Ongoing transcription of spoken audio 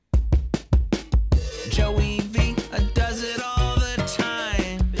Joey V does it all the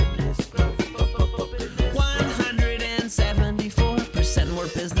time. 174% more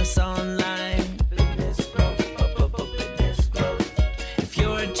business online. If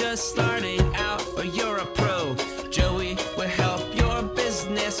you're just starting out or you're a pro, Joey will help your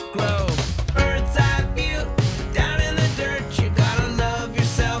business grow. Bird's eye view, down in the dirt, you gotta love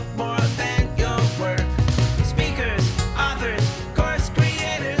yourself more than your work. Speakers, authors, course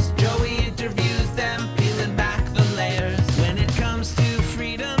creators, Joey interviews them, peeling back the layers. When it comes to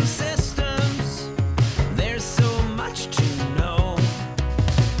freedom systems, there's so much to know.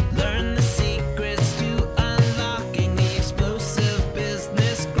 Learn the secrets to unlocking the explosive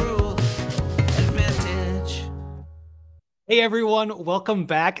business growth advantage. Hey everyone, welcome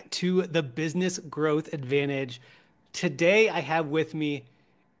back to the Business Growth Advantage. Today I have with me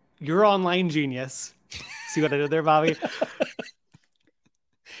your online genius. See what I did there, Bobby?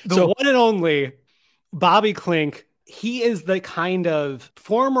 The one and only Bobby Klink. He is the kind of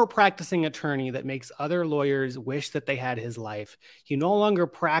former practicing attorney that makes other lawyers wish that they had his life. He no longer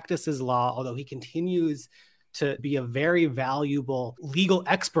practices law, although he continues to be a very valuable legal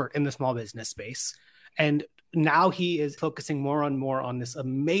expert in the small business space. And now he is focusing more on this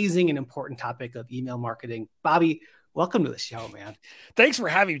amazing and important topic of email marketing. Bobby, welcome to the show, man. Thanks for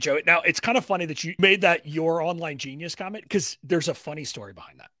having me, Joe. Now, it's kind of funny that you made that your online genius comment because there's a funny story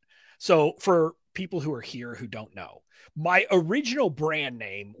behind that. So for people who are here who don't know, my original brand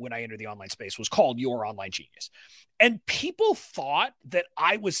name when I entered the online space was called Your Online Genius. And people thought that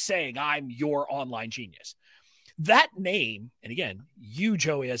I was saying I'm your online genius. That name, and again, you,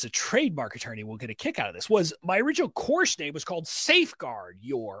 Joey, as a trademark attorney will get a kick out of this, was my original course name was called Safeguard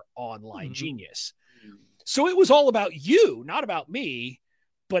Your Online Genius. So it was all about you, not about me,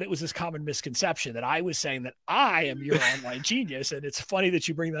 but it was this common misconception that I was saying that I am your online genius. And it's funny that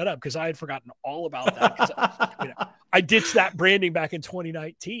you bring that up because I had forgotten all about that. I ditched that branding back in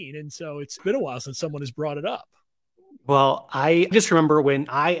 2019. And so it's been a while since someone has brought it up. Well, I just remember when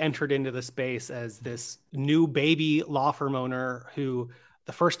I entered into the space as this new baby law firm owner who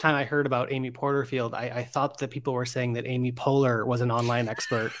the first time I heard about Amy Porterfield, I thought that people were saying that Amy Poehler was an online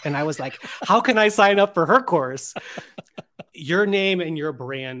expert. And I was like, how can I sign up for her course? Your name and your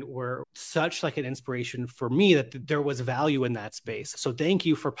brand were such like an inspiration for me that there was value in that space. So thank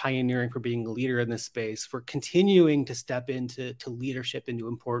you for pioneering, for being a leader in this space, for continuing to step into leadership into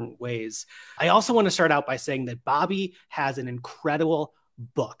important ways. I also want to start out by saying that Bobby has an incredible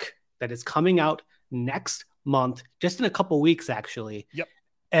book that is coming out next month, just in a couple weeks, actually. Yep.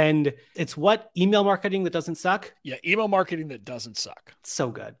 And it's what? Email marketing that doesn't suck? Yeah, email marketing that doesn't suck. So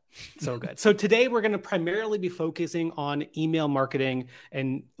good. So good. So today we're going to primarily be focusing on email marketing.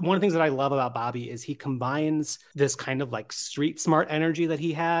 And one of the things that I love about Bobby is he combines this kind of like street smart energy that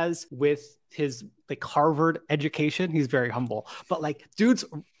he has with his like Harvard education. He's very humble, but like dude's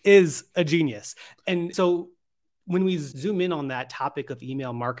is a genius. And so when we zoom in on that topic of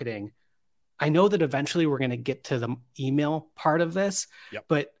email marketing, I know that eventually we're going to get to the email part of this,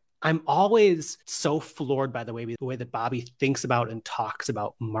 but I'm always so floored by the way that Bobby thinks about and talks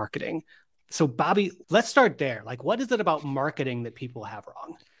about marketing. So Bobby, let's start there. Like, what is it about marketing that people have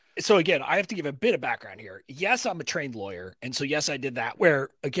wrong? So again, I have to give a bit of background here. Yes, I'm a trained lawyer. And so yes, I did that where,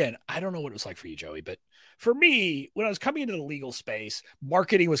 again, I don't know what it was like for you, Joey, but for me, when I was coming into the legal space,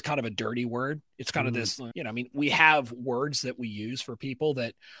 marketing was kind of a dirty word. It's kind of this, we have words that we use for people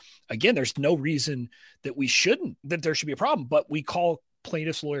that, again, there's no reason that there should be a problem, but we call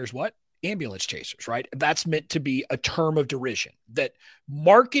plaintiffs lawyers what? Ambulance chasers, right? That's meant to be a term of derision, that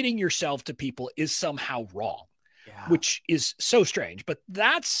marketing yourself to people is somehow wrong, which is so strange, but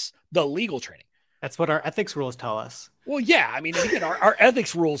that's the legal training. That's what our ethics rules tell us. Well, yeah. I mean, again, our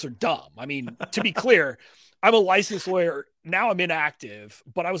ethics rules are dumb. I mean, to be clear, I'm a licensed lawyer. Now I'm inactive,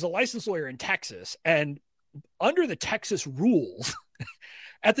 but I was a licensed lawyer in Texas. And under the Texas rules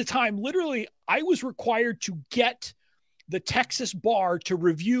at the time, literally, I was required to get the Texas bar to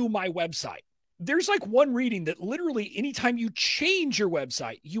review my website. There's like one reading that literally anytime you change your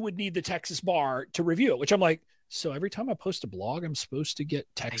website, you would need the Texas bar to review it, which I'm like, so every time I post a blog, I'm supposed to get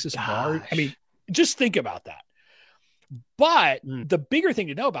Texas bar. I mean, just think about that. But the bigger thing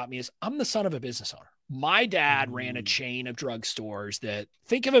to know about me is I'm the son of a business owner. My dad ran a chain of drugstores that,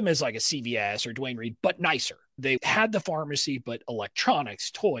 think of them as like a CVS or Duane Reade, but nicer. They had the pharmacy, but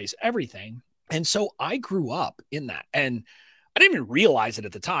electronics, toys, everything. And so I grew up in that. And I didn't even realize it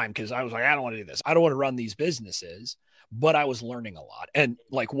at the time because I was like, I don't want to do this. I don't want to run these businesses. But I was learning a lot. And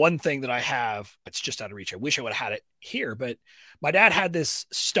like one thing that I have, it's just out of reach. I wish I would have had it here, but my dad had this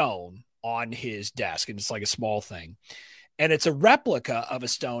stone on his desk and it's like a small thing. And it's a replica of a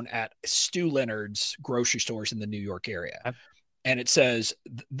stone at Stu Leonard's grocery stores in the New York area. Yep. And it says,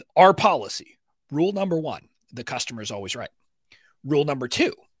 our policy, rule number 1, the customer is always right. Rule number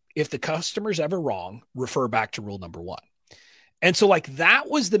 2, if the customer's ever wrong, refer back to rule number 1. And so like that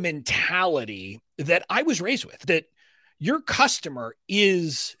was the mentality that I was raised with, that your customer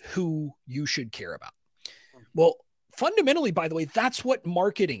is who you should care about. Well, fundamentally, by the way, that's what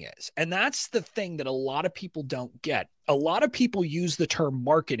marketing is. And that's the thing that a lot of people don't get. A lot of people use the term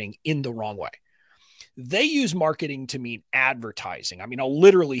marketing in the wrong way. They use marketing to mean advertising. I mean, I'll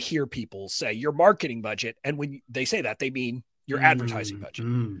literally hear people say your marketing budget. And when they say that, they mean your advertising budget.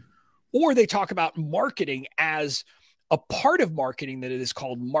 Or they talk about marketing as a part of marketing that it is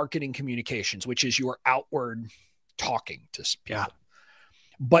called marketing communications, which is your outward talking to people. Yeah.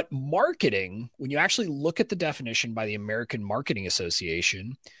 But marketing, when you actually look at the definition by the American Marketing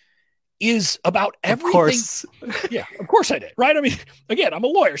Association, is about everything. Of course. Yeah, of course I did. Right. I mean, again, I'm a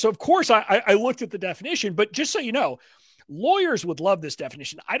lawyer. So of course I looked at the definition, but just so you know, lawyers would love this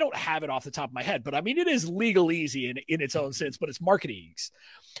definition. I don't have it off the top of my head, but I mean, it is legalese in its own sense, but it's marketing.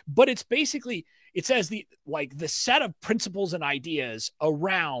 But it's basically, it says the set of principles and ideas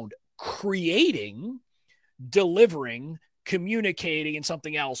around creating, delivering, communicating, and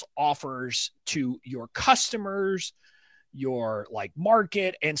something else offers to your customers, your like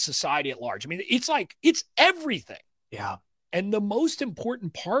market, and society at large. I mean, it's everything. Yeah. And the most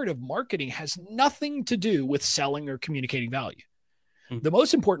important part of marketing has nothing to do with selling or communicating value. The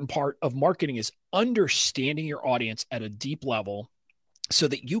most important part of marketing is understanding your audience at a deep level so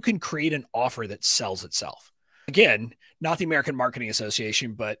that you can create an offer that sells itself. Again, not the American Marketing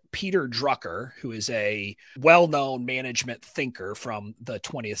Association, but Peter Drucker, who is a well-known management thinker from the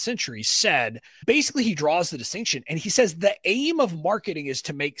 20th century, said, basically he draws the distinction and he says the aim of marketing is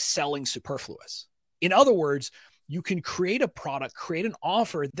to make selling superfluous. In other words, you can create a product, create an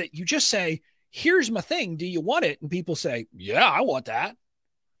offer that you just say, here's my thing. Do you want it? And people say, yeah, I want that.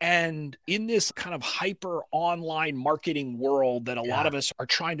 And in this kind of hyper online marketing world that a lot of us are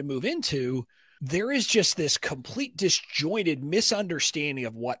trying to move into, there is just this complete disjointed misunderstanding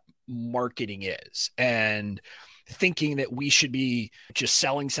of what marketing is, and thinking that we should be just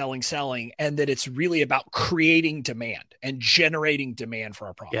selling, and that it's really about creating demand and generating demand for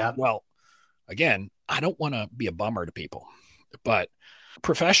our product. Yeah. Well, again, I don't want to be a bummer to people, but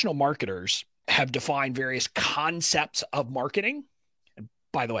professional marketers have defined various concepts of marketing. And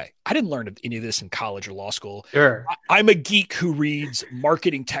by the way, I didn't learn any of this in college or law school. Sure. I'm a geek who reads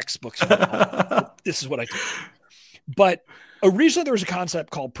marketing textbooks. This is what I do. But originally there was a concept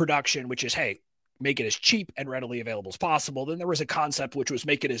called production, which is, hey, make it as cheap and readily available as possible. Then there was a concept which was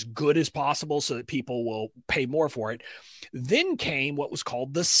make it as good as possible so that people will pay more for it. Then came what was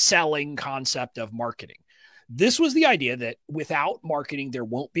called the selling concept of marketing. This was the idea that without marketing, there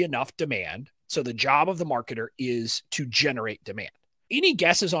won't be enough demand. So the job of the marketer is to generate demand. Any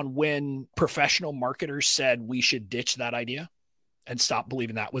guesses on when professional marketers said we should ditch that idea and stop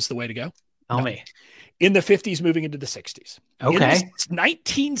believing that was the way to go? Tell me. In the 50s, moving into the 60s. Okay. In the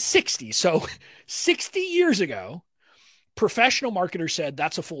 1960s, so 60 years ago, professional marketers said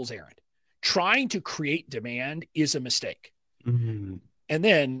that's a fool's errand. Trying to create demand is a mistake. Mm-hmm. And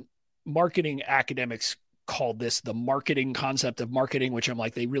then marketing academics called this the marketing concept of marketing, which I'm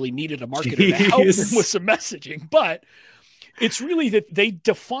like, they really needed a marketer to help them with some messaging. But it's really that they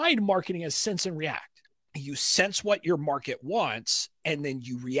defined marketing as sense and react. You sense what your market wants, and then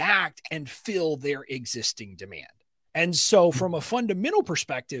you react and fill their existing demand. And so from a fundamental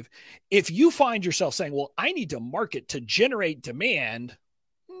perspective, if you find yourself saying, well, I need to market to generate demand.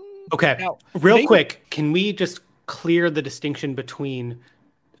 Okay. Now, real quick, can we just clear the distinction between,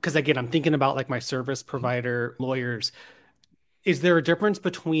 because again, I'm thinking about like my service provider lawyers. Is there a difference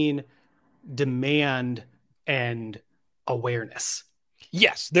between demand and awareness?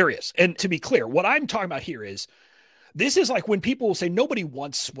 Yes, there is. And to be clear, what I'm talking about here is, this is like when people will say nobody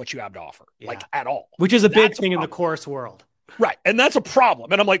wants what you have to offer, like at all. Which is a big thing in the course world. Right. And that's a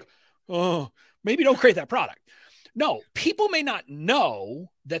problem. And I'm like, oh, maybe don't create that product. No, people may not know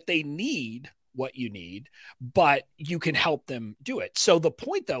that they need what you need, but you can help them do it. So the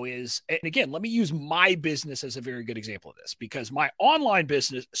point though is, and again, let me use my business as a very good example of this, because my online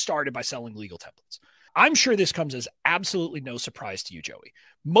business started by selling legal templates. I'm sure this comes as absolutely no surprise to you, Joey.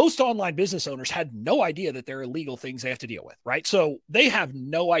 Most online business owners had no idea that there are legal things they have to deal with, right? So they have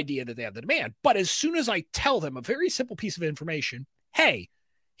no idea that they have the demand. But as soon as I tell them a very simple piece of information, hey,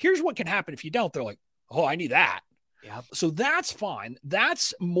 here's what can happen if you don't, they're like, oh, I need that. Yeah. So that's fine.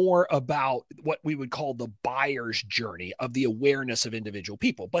 That's more about what we would call the buyer's journey of the awareness of individual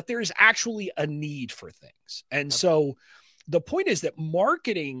people. But there's actually a need for things. And so the point is that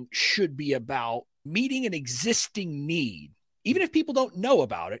marketing should be about meeting an existing need, even if people don't know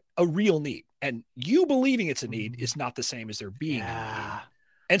about it, a real need. And you believing it's a need is not the same as there being a need.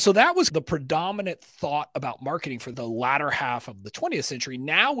 And so that was the predominant thought about marketing for the latter half of the 20th century.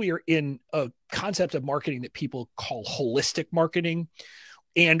 Now we are in a concept of marketing that people call holistic marketing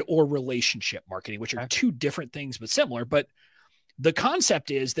and or relationship marketing, which are two different things, but similar. But the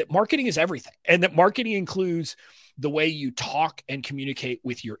concept is that marketing is everything, and that marketing includes the way you talk and communicate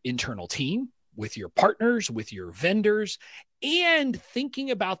with your internal team, with your partners, with your vendors, and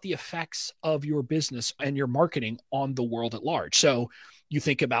thinking about the effects of your business and your marketing on the world at large. So you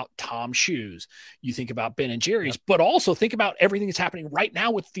think about Tom's Shoes, you think about Ben and Jerry's, but also think about everything that's happening right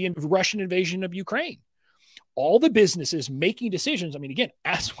now with the Russian invasion of Ukraine. All the businesses making decisions. I mean, again,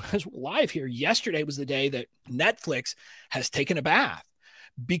 as we're live here, yesterday was the day that Netflix has taken a bath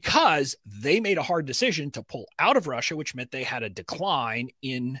because they made a hard decision to pull out of Russia, which meant they had a decline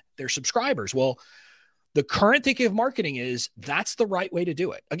in their subscribers. Well, the current thinking of marketing is that's the right way to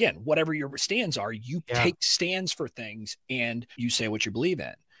do it. Again, whatever your stands are, you take stands for things and you say what you believe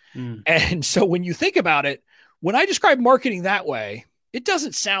in. And so when you think about it, when I describe marketing that way, it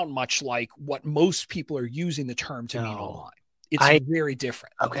doesn't sound much like what most people are using the term to mean online. It's very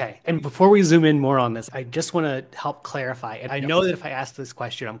different. Okay. And before we zoom in more on this, I just want to help clarify. And I know that if I ask this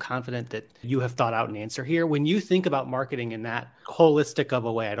question, I'm confident that you have thought out an answer here. When you think about marketing in that holistic of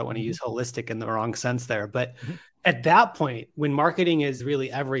a way, I don't want to use holistic in the wrong sense there, but at that point, when marketing is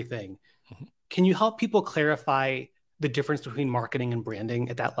really everything, can you help people clarify the difference between marketing and branding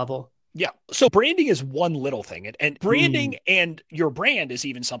at that level? Yeah. So branding is one little thing, and branding and your brand is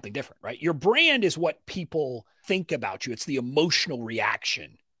even something different, right? Your brand is what people think about you. It's the emotional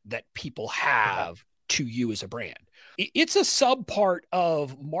reaction that people have to you as a brand. It's a subpart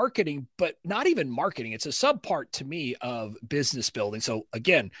of marketing, but not even marketing. It's a subpart to me of business building. So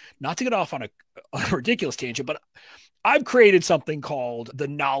again, not to get off on a ridiculous tangent, but I've created something called the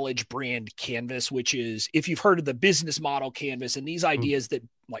Knowledge Brand Canvas, which is, if you've heard of the business model canvas and these ideas that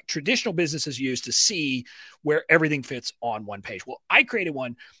like traditional businesses use to see where everything fits on one page. Well, I created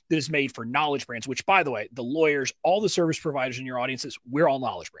one that is made for knowledge brands, which, by the way, the lawyers, all the service providers in your audiences, we're all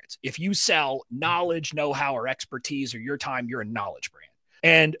knowledge brands. If you sell knowledge, know-how, or expertise or your time, you're a knowledge brand.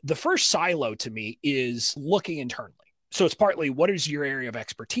 And the first silo to me is looking internally. So it's partly what is your area of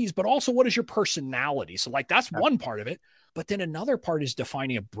expertise, but also what is your personality? So like that's one part of it. But then another part is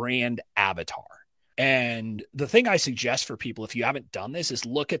defining a brand avatar. And the thing I suggest for people, if you haven't done this, is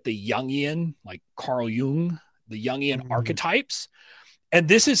look at the Jungian, like Carl Jung, the Jungian archetypes. And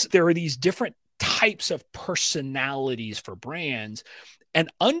there are these different types of personalities for brands,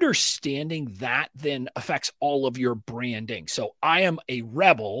 and understanding that then affects all of your branding. So I am a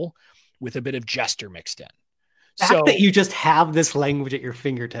rebel with a bit of jester mixed in. The fact that you just have this language at your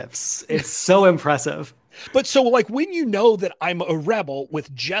fingertips, it's so impressive. But so like when you know that I'm a rebel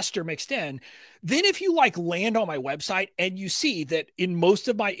with jester mixed in, then if you like land on my website and you see that in most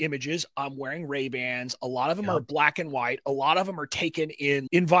of my images, I'm wearing Ray-Bans, a lot of them are black and white, a lot of them are taken in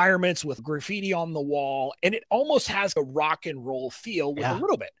environments with graffiti on the wall, and it almost has a rock and roll feel with a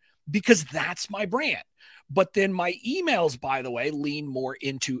little bit, because that's my brand. But then my emails, by the way, lean more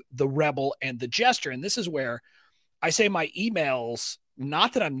into the rebel and the jester. And this is where I say my emails,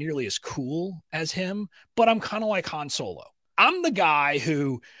 not that I'm nearly as cool as him, but I'm kind of like Han Solo. I'm the guy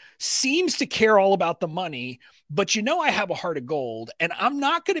who seems to care all about the money, but I have a heart of gold, and I'm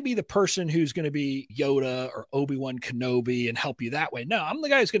not going to be the person who's going to be Yoda or Obi-Wan Kenobi and help you that way. No, I'm the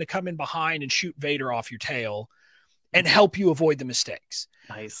guy who's going to come in behind and shoot Vader off your tail and help you avoid the mistakes.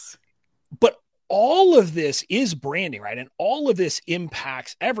 Nice. But all of this is branding, right? And all of this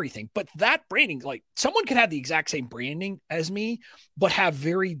impacts everything. But that branding, like someone could have the exact same branding as me, but have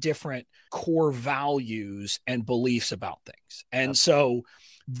very different core values and beliefs about things. And so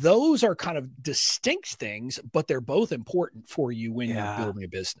those are kind of distinct things, but they're both important for you when you're building a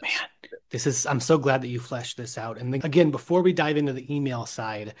business. Man, I'm so glad that you fleshed this out. And then, again, before we dive into the email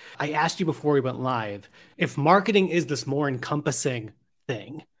side, I asked you before we went live, if marketing is this more encompassing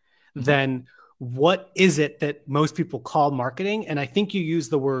thing, then what is it that most people call marketing? And I think you use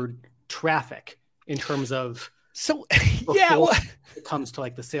the word traffic in terms of it comes to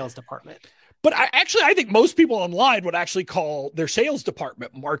like the sales department. But I think most people online would actually call their sales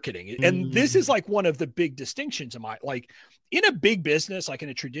department marketing. And this is like one of the big distinctions of like in a big business, like in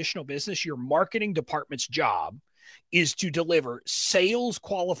a traditional business, your marketing department's job is to deliver sales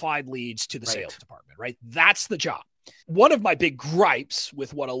qualified leads to the sales department, right? That's the job. One of my big gripes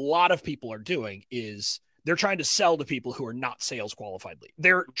with what a lot of people are doing is they're trying to sell to people who are not sales qualified leads.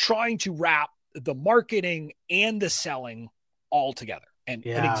 They're trying to wrap the marketing and the selling all together. And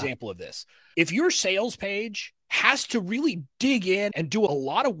an example of this, if your sales page has to really dig in and do a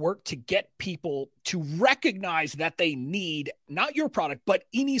lot of work to get people to recognize that they need not your product, but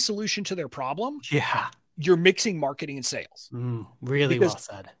any solution to their problem. Yeah. You're mixing marketing and sales. Really well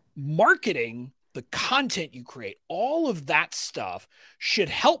said. Marketing, the content you create, all of that stuff should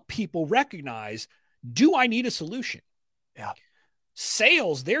help people recognize, do I need a solution? Yeah.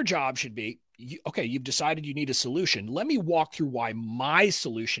 Sales, their job should be, okay, you've decided you need a solution. Let me walk through why my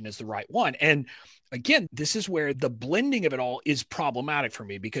solution is the right one. And again, this is where the blending of it all is problematic for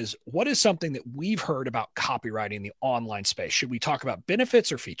me, because what is something that we've heard about copywriting in the online space? Should we talk about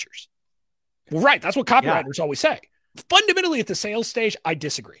benefits or features? Well, right. That's what copywriters always say. Fundamentally at the sales stage, I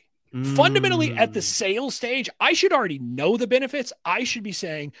disagree. Fundamentally at the sales stage, I should already know the benefits. I should be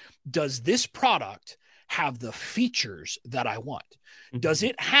saying, does this product have the features that I want? Does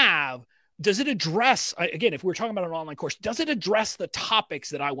it address, again, if we're talking about an online course, does it address the topics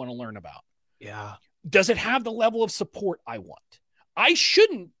that I want to learn about? Yeah. Does it have the level of support I want? I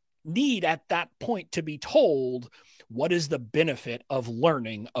shouldn't need at that point to be told what is the benefit of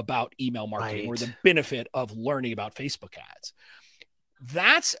learning about email marketing or the benefit of learning about Facebook ads.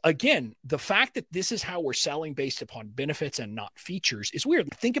 That's, again, the fact that this is how we're selling based upon benefits and not features is weird.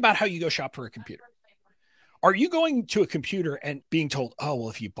 Think about how you go shop for a computer. Are you going to a computer and being told, oh, well,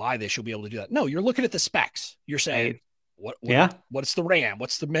 if you buy this, you'll be able to do that? No, you're looking at the specs. You're saying, what's the RAM?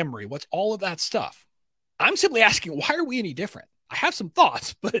 What's the memory? What's all of that stuff? I'm simply asking, why are we any different? I have some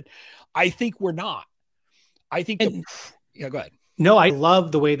thoughts, but I think we're not. I think, go ahead. No, I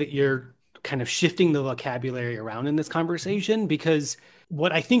love the way that you're kind of shifting the vocabulary around in this conversation, because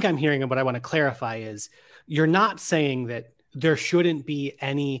what I think I'm hearing and what I want to clarify is you're not saying that there shouldn't be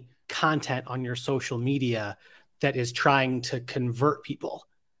any content on your social media that is trying to convert people.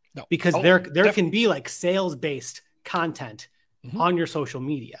 No. Because there can be like sales-based content on your social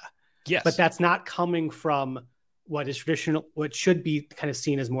media. Yes. But that's not coming from what is traditional, what should be kind of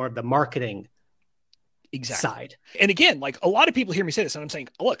seen as more of the marketing side. And again, like a lot of people hear me say this, and I'm saying,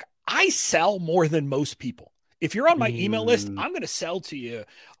 look, I sell more than most people. If you're on my email list, I'm going to sell to you.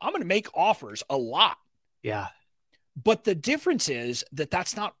 I'm going to make offers a lot. Yeah. But the difference is that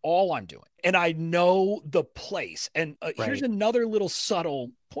that's not all I'm doing. And I know the place. And here's another little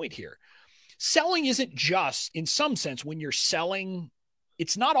subtle point here. Selling isn't just, in some sense, when you're selling,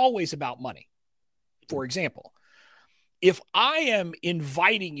 it's not always about money. For example, if I am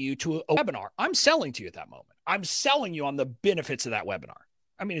inviting you to a webinar, I'm selling to you at that moment. I'm selling you on the benefits of that webinar.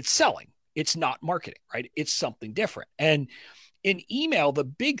 I mean, it's selling. It's not marketing, right? It's something different. And in email, the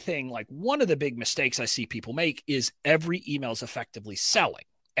big thing, like one of the big mistakes I see people make is every email is effectively selling.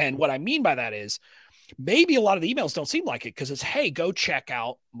 And what I mean by that is maybe a lot of the emails don't seem like it because it's, hey, go check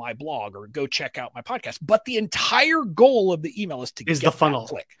out my blog or go check out my podcast. But the entire goal of the email is to get the funnel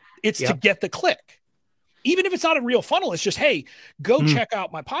click. It's to get the click. Even if it's not a real funnel, it's just, hey, go check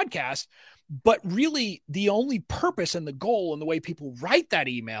out my podcast. But really the only purpose and the goal and the way people write that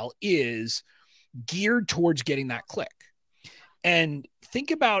email is geared towards getting that click. And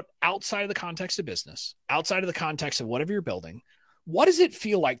think about outside of the context of business, outside of the context of whatever you're building, what does it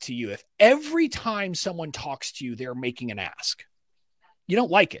feel like to you if every time someone talks to you, they're making an ask? You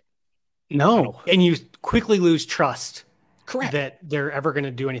don't like it. No. And you quickly lose trust. Correct. That they're ever going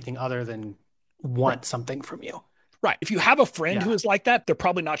to do anything other than want something from you. Right. If you have a friend who is like that, they're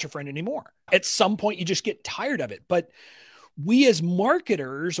probably not your friend anymore. At some point, you just get tired of it. But we as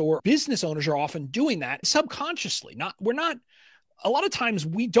marketers or business owners are often doing that subconsciously. A lot of times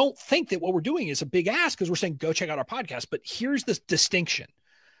we don't think that what we're doing is a big ask because we're saying, go check out our podcast. But here's this distinction.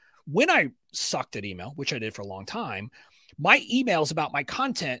 When I sucked at email, which I did for a long time, my emails about my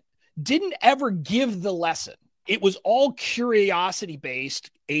content didn't ever give the lesson. It was all curiosity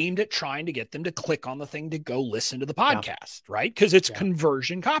based, aimed at trying to get them to click on the thing to go listen to the podcast, right? Because it's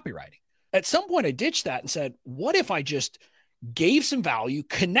conversion copywriting. At some point I ditched that and said, what if I just gave some value,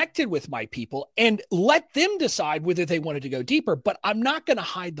 connected with my people, and let them decide whether they wanted to go deeper, but I'm not going to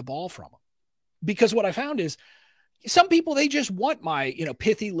hide the ball from them. Because what I found is some people, they just want my,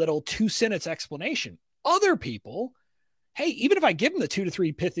 pithy little 2-sentence explanation. Other people, hey, even if I give them the 2 to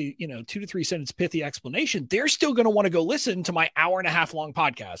 3 sentence pithy explanation, they're still going to want to go listen to my 1.5 hour long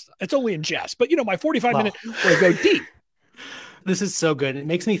podcast. It's only in jest, but my 45 minute where I go deep. This is so good. It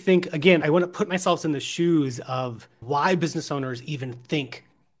makes me think, again, I want to put myself in the shoes of why business owners even think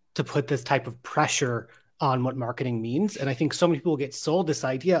to put this type of pressure on what marketing means. And I think so many people get sold this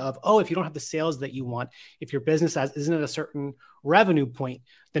idea of, if you don't have the sales that you want, if your business isn't at a certain revenue point,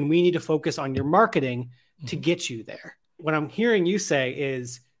 then we need to focus on your marketing to get you there. What I'm hearing you say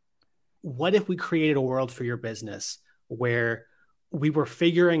is what if we created a world for your business where we were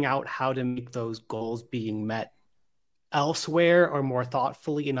figuring out how to make those goals being met elsewhere or more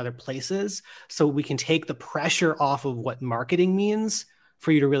thoughtfully in other places, so we can take the pressure off of what marketing means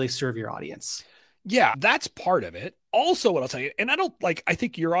for you to really serve your audience? Yeah, that's part of it. Also, what I'll tell you, and I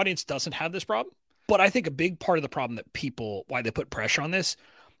think your audience doesn't have this problem, but I think a big part of the problem that why they put pressure on this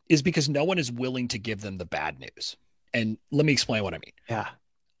is because no one is willing to give them the bad news. And let me explain what I mean. Yeah.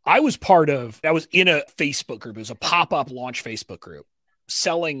 I was in a Facebook group. It was a pop-up launch Facebook group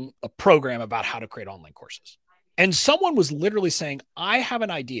selling a program about how to create online courses. And someone was literally saying, I have an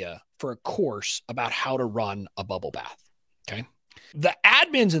idea for a course about how to run a bubble bath. Okay. The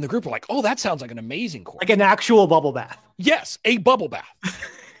admins in the group were like, oh, that sounds like an amazing course. Like an actual bubble bath. Yes, a bubble bath.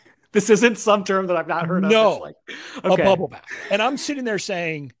 This isn't some term that I've not heard of. No, like, okay. A bubble bath. And I'm sitting there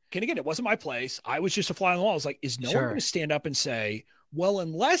saying, and again, it wasn't my place. I was just a fly on the wall. I was like, is no one going to stand up and say, well,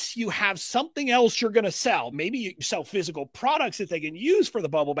 unless you have something else you're going to sell, maybe you sell physical products that they can use for the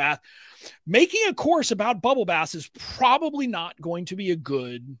bubble bath, making a course about bubble baths is probably not going to be a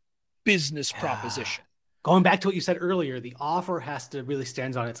good business proposition. Going back to what you said earlier, the offer has to really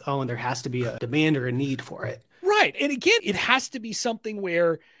stand on its own. There has to be a demand or a need for it. Right. And again, it has to be something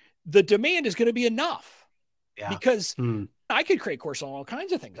where the demand is going to be enough. Yeah. Because I could create a course on all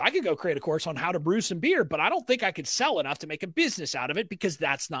kinds of things. I could go create a course on how to brew some beer, but I don't think I could sell enough to make a business out of it because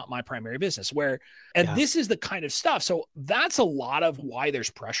that's not my primary business. This is the kind of stuff. So that's a lot of why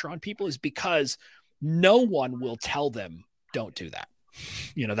there's pressure on people, is because no one will tell them, don't do that.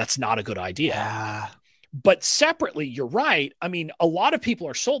 That's not a good idea. Yeah. But separately, you're right. I mean, a lot of people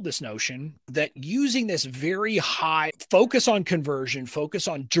are sold this notion that using this very high focus on conversion, focus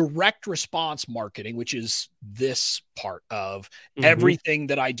on direct response marketing, which is this part of everything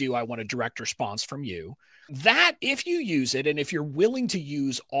that I do, I want a direct response from you. That if you use it, and if you're willing to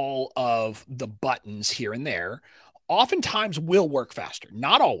use all of the buttons here and there, oftentimes will work faster.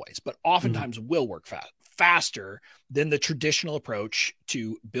 Not always, but oftentimes will work faster than the traditional approach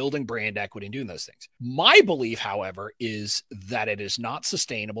to building brand equity and doing those things. My belief, however, is that it is not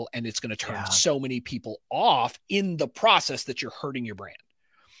sustainable, and it's going to turn so many people off in the process that you're hurting your brand.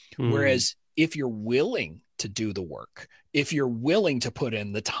 Whereas if you're willing to do the work, if you're willing to put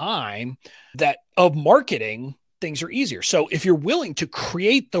in the time of marketing, things are easier. So if you're willing to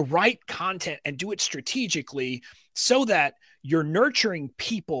create the right content and do it strategically so that you're nurturing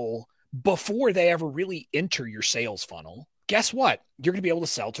people before they ever really enter your sales funnel, guess what? You're going to be able to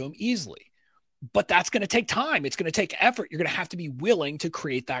sell to them easily. But that's going to take time. It's going to take effort. You're going to have to be willing to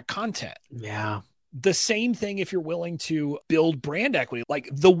create that content. Yeah. The same thing if you're willing to build brand equity. Like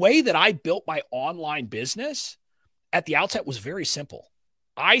the way that I built my online business at the outset was very simple.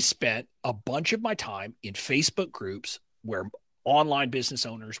 I spent a bunch of my time in Facebook groups where online business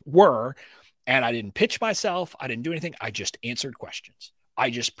owners were, and I didn't pitch myself. I didn't do anything. I just answered questions. I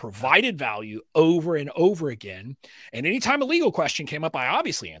just provided value over and over again. And anytime a legal question came up, I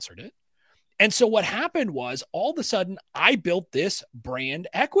obviously answered it. And so what happened was, all of a sudden I built this brand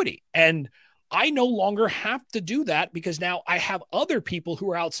equity, and I no longer have to do that because now I have other people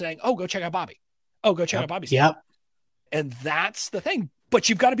who are out saying, oh, go check out Bobby. Oh, go check out Bobby's. Yep. And that's the thing. But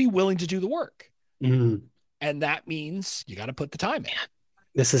you've got to be willing to do the work. And that means you got to put the time in.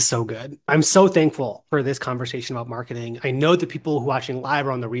 This is so good. I'm so thankful for this conversation about marketing. I know that people who are watching live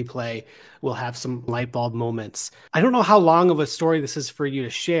or on the replay will have some light bulb moments. I don't know how long of a story this is for you to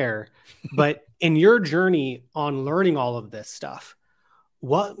share, but in your journey on learning all of this stuff,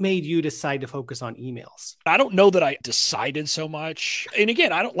 what made you decide to focus on emails? I don't know that I decided so much. And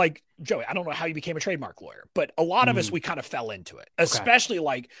again, I don't like Joey. I don't know how you became a trademark lawyer, but a lot of us, we kind of fell into it, especially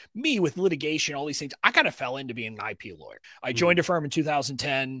like me with litigation, all these things. I kind of fell into being an IP lawyer. I joined a firm in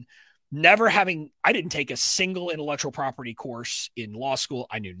 2010, I didn't take a single intellectual property course in law school.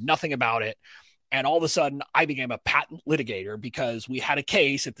 I knew nothing about it. And all of a sudden I became a patent litigator because we had a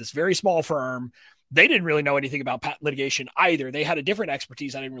case at this very small firm. They didn't really know anything about patent litigation either. They had a different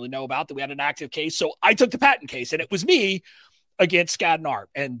expertise I didn't really know about, that we had an active case. So I took the patent case, and it was me against Skadden Arp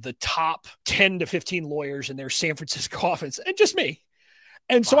and the top 10 to 15 lawyers in their San Francisco office, and just me.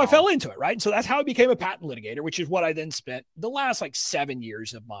 And so I fell into it, right? And so that's how I became a patent litigator, which is what I then spent the last 7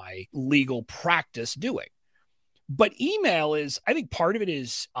 years of my legal practice doing. But email is, I think part of it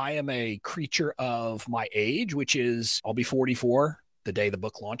is I am a creature of my age, which is I'll be 44 the day the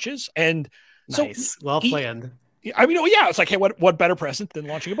book launches. And nice. So well planned. I mean, yeah, it's like, hey, what better present than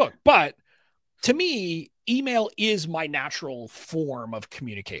launching a book? But to me, email is my natural form of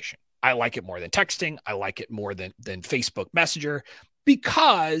communication. I like it more than texting. I like it more than Facebook Messenger,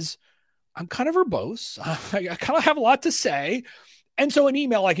 because I'm kind of verbose. I kind of have a lot to say. And so an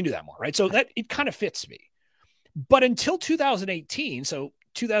email, I can do that more, right? So that it kind of fits me. But until 2018, so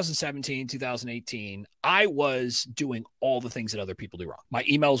 2017, 2018, I was doing all the things that other people do wrong. My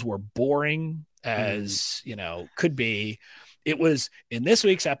emails were boring as, could be. It was in this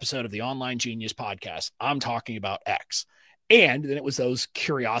week's episode of the Online Genius podcast, I'm talking about X. And then it was those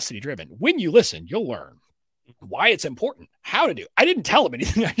curiosity driven. When you listen, you'll learn why it's important, how to do. I didn't tell them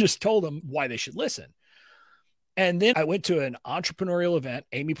anything. I just told them why they should listen. And then I went to an entrepreneurial event,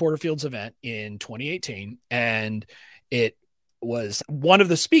 Amy Porterfield's event in 2018. And it was one of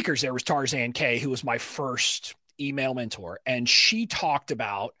the speakers there was Tarzan K, who was my first email mentor. And she talked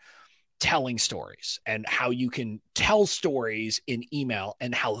about telling stories and how you can tell stories in email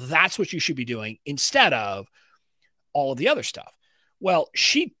and how that's what you should be doing instead of all of the other stuff. Well,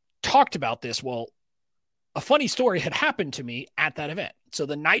 she talked about this. Well, a funny story had happened to me at that event. So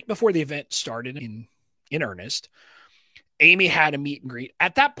the night before the event started in earnest, Amy had a meet and greet.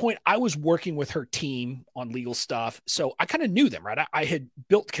 At that point, I was working with her team on legal stuff. So I kind of knew them, right? I had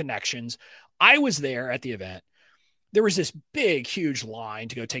built connections. I was there at the event. There was this big, huge line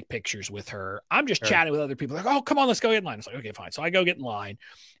to go take pictures with her. I'm just chatting with other people like, oh, come on, let's go get in line. It's like, okay, fine. So I go get in line,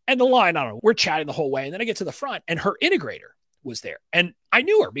 and the line, I don't know, we're chatting the whole way. And then I get to the front and her integrator was there. And I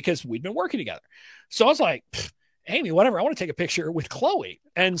knew her because we'd been working together. So I was like, Amy, whatever, I want to take a picture with Chloe.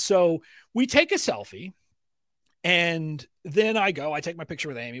 And so we take a selfie. And then I take my picture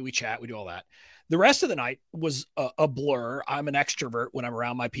with Amy. We chat, we do all that. The rest of the night was a blur. I'm an extrovert when I'm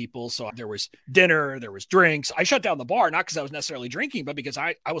around my people. So there was dinner, there was drinks. I shut down the bar, not because I was necessarily drinking, but because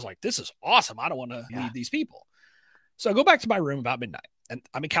I was like, this is awesome. I don't want to leave these people. So I go back to my room about midnight, and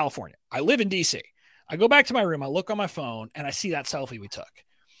I'm in California. I live in DC. I go back to my room. I look on my phone and I see that selfie we took.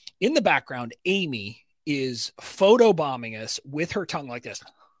 In the background, Amy is photobombing us with her tongue like this.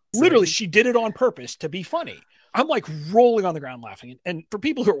 Literally, she did it on purpose to be funny. I'm like rolling on the ground laughing. And for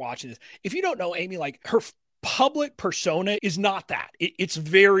people who are watching this, if you don't know Amy, like her public persona is not that. It's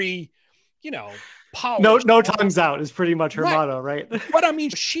very, polished. No tongues out is pretty much her motto, right? But I mean,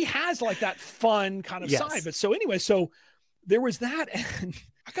 she has like that fun kind of side. But so anyway, so there was that. And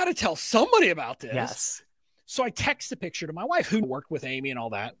I got to tell somebody about this. Yes. So I text a picture to my wife who worked with Amy and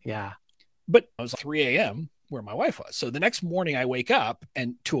all that. Yeah. But it was 3 a.m. where my wife was. So the next morning I wake up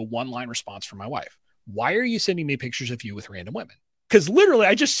and to a one-line response from my wife. Why are you sending me pictures of you with random women? Because literally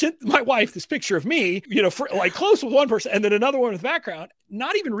I just sent my wife this picture of me, for like close with one person and then another one with background,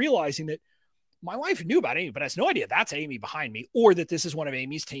 not even realizing that my wife knew about Amy, but has no idea that's Amy behind me or that this is one of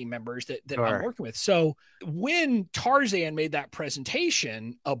Amy's team members that I'm working with. So when Tarzan made that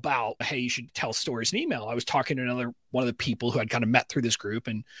presentation about, hey, you should tell stories in email, I was talking to one of the people who I'd kind of met through this group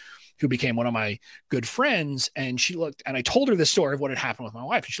and who became one of my good friends. And she looked, and I told her the story of what had happened with my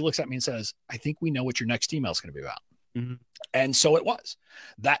wife. And she looks at me and says, I think we know what your next email is going to be about. Mm-hmm. And so it was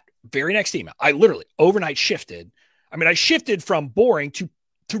that very next email. I literally overnight shifted. I mean, I shifted from boring to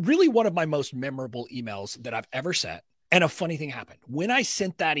really one of my most memorable emails that I've ever sent. And a funny thing happened. When I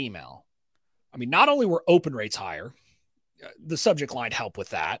sent that email, I mean, not only were open rates higher, the subject line helped with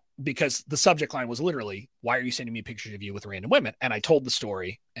that because the subject line was literally, why are you sending me pictures of you with random women? And I told the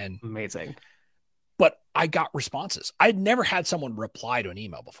story and amazing, but I got responses. I'd never had someone reply to an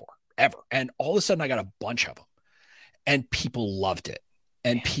email before ever. And all of a sudden I got a bunch of them and people loved it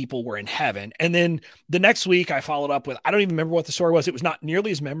and people were in heaven. And then the next week I followed up with, I don't even remember what the story was. It was not nearly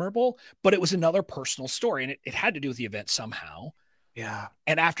as memorable, but it was another personal story and it had to do with the event somehow. Yeah.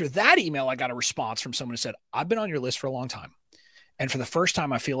 And after that email, I got a response from someone who said, I've been on your list for a long time. And for the first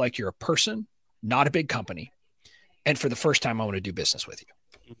time, I feel like you're a person, not a big company. And for the first time, I want to do business with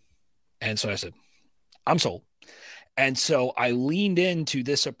you. And so I said, I'm sold. And so I leaned into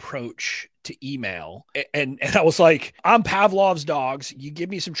this approach to email. And I was like, I'm Pavlov's dogs. You give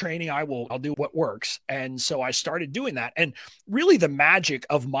me some training, I'll do what works. And so I started doing that. And really the magic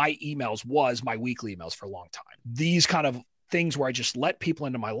of my emails was my weekly emails for a long time. These kind of things where I just let people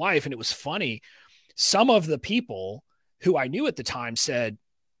into my life. And it was funny. Some of the people who I knew at the time said,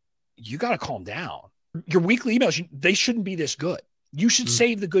 you got to calm down. Your weekly emails, they shouldn't be this good. You should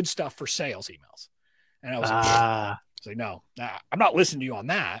save the good stuff for sales emails. And I was like, no, I'm not listening to you on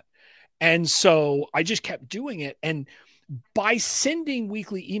that. And so I just kept doing it. And by sending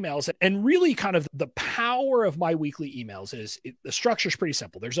weekly emails and really kind of the power of my weekly emails is the structure is pretty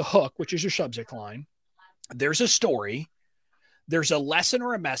simple. There's a hook, which is your subject line. There's a story. There's a lesson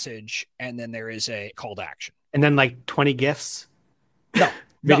or a message, and then there is a call to action. And then like 20 GIFs, No.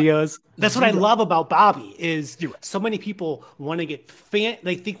 videos. That's what I love about Bobby is so many people want to get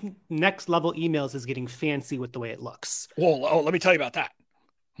they think next level emails is getting fancy with the way it looks. Well, let me tell you about that.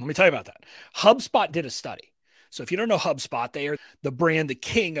 HubSpot did a study. So if you don't know HubSpot, they are the brand, the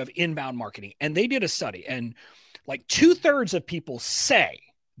king of inbound marketing. And they did a study, and like 2/3 of people say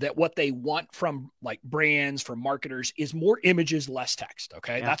that what they want from like brands, from marketers, is more images, less text.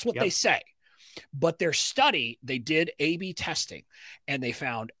 Okay. Yeah, That's what they say. But their study, they did A/B testing, and they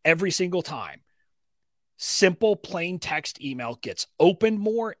found every single time simple plain text email gets opened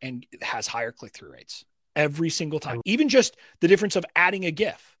more and has higher click-through rates every single time. Even just the difference of adding a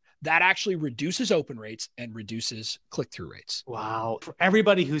GIF, that actually reduces open rates and reduces click-through rates. Wow. For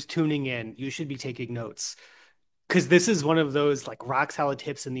everybody who's tuning in, you should be taking notes, because this is one of those like rock solid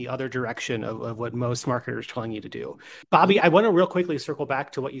tips in the other direction of what most marketers are telling you to do. Bobby, I want to real quickly circle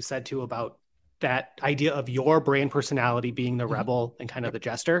back to what you said too about that idea of your brand personality being the rebel and kind of the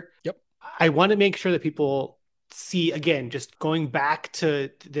jester. Yep. I want to make sure that people see, again, just going back to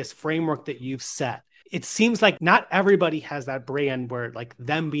this framework that you've set. It seems like not everybody has that brand where like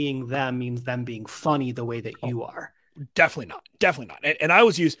them being them means them being funny the way that you are. Definitely not. Definitely not. And I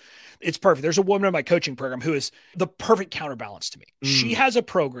always use, it's perfect. There's a woman in my coaching program who is the perfect counterbalance to me. She has a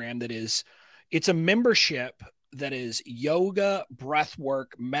program that is, it's a membership that is yoga, breath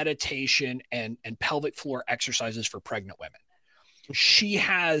work, meditation, and pelvic floor exercises for pregnant women. She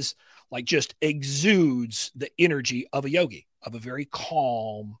has like just exudes the energy of a yogi, of a very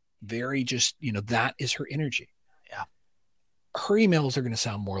calm, very just, that is her energy. Yeah. Her emails are going to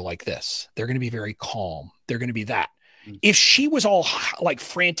sound more like this. They're going to be very calm. They're going to be that. If she was all like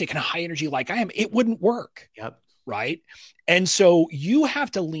frantic and high energy like I am, it wouldn't work. Yep. Right. And so you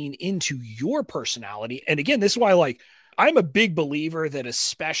have to lean into your personality. And again, this is why like I'm a big believer that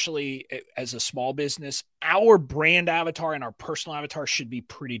especially as a small business, our brand avatar and our personal avatar should be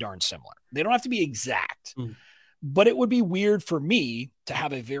pretty darn similar. They don't have to be exact, but it would be weird for me to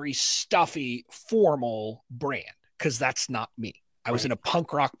have a very stuffy, formal brand, because that's not me. I was in a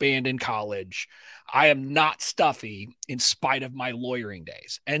punk rock band in college. I am not stuffy in spite of my lawyering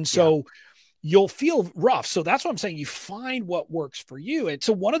days. And so you'll feel rough. So that's what I'm saying. You find what works for you. And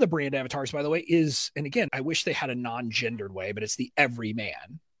so one of the brand avatars, by the way, is, and again, I wish they had a non-gendered way, but it's the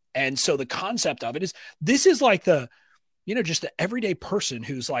everyman. And so the concept of it is, this is like the, just the everyday person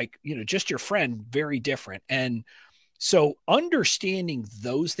who's like, just your friend, very different. And so understanding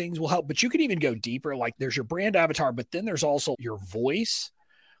those things will help, but you can even go deeper. Like there's your brand avatar, but then there's also your voice.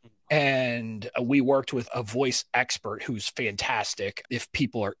 And we worked with a voice expert who's fantastic. If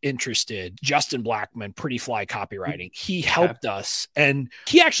people are interested, Justin Blackman, Pretty Fly Copywriting, he helped us. And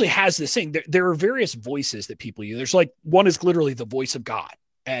he actually has this thing. There are various voices that people use. There's like, one is literally the voice of God.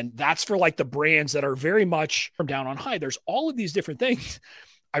 And that's for like the brands that are very much from down on high. There's all of these different things.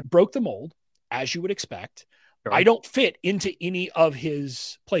 I broke the mold, as you would expect. Sure. I don't fit into any of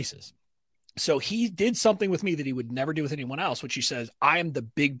his places. So he did something with me that he would never do with anyone else, which he says, I am the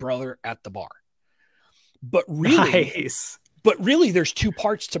big brother at the bar. But really, there's two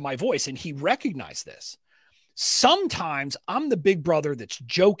parts to my voice. And he recognized this. Sometimes I'm the big brother that's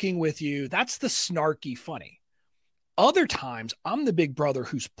joking with you. That's the snarky funny. Other times I'm the big brother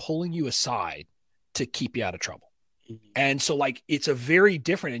who's pulling you aside to keep you out of trouble. And so like, it's a very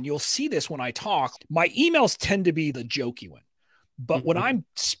different, and you'll see this when I talk, my emails tend to be the jokey one. But when I'm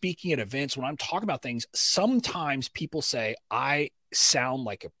speaking at events, when I'm talking about things, sometimes people say I sound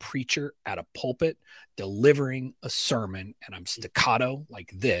like a preacher at a pulpit delivering a sermon, and I'm staccato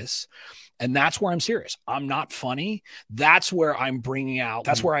like this. And that's where I'm serious. I'm not funny. That's where I'm bringing out,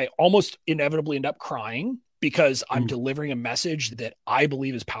 that's where I almost inevitably end up crying, because I'm delivering a message that I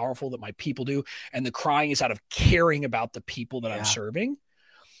believe is powerful, that my people do. And the crying is out of caring about the people that I'm serving.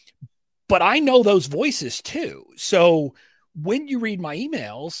 But I know those voices too. So when you read my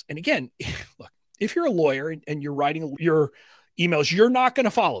emails, and again, look, if you're a lawyer and you're writing your emails, you're not going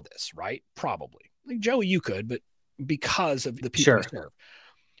to follow this, right? Probably. Like Joey, you could, but because of the people you serve.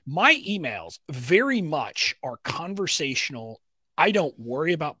 My emails very much are conversational. I don't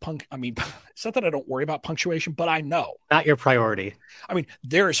worry about it's not that I don't worry about punctuation, but I know. Not your priority. I mean,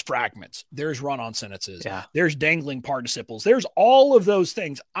 there's fragments, there's run-on sentences, there's dangling participles, there's all of those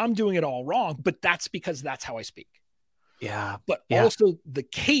things. I'm doing it all wrong, but that's because that's how I speak. But also the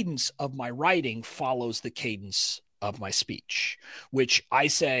cadence of my writing follows the cadence of my speech, which I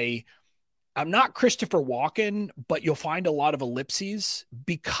say, I'm not Christopher Walken, but you'll find a lot of ellipses,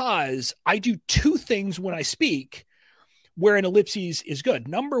 because I do two things when I speak where an ellipses is good.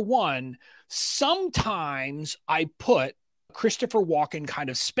 Number one, sometimes I put Christopher Walken kind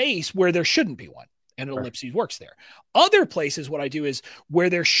of space where there shouldn't be one, and an ellipses works there. Other places, what I do is where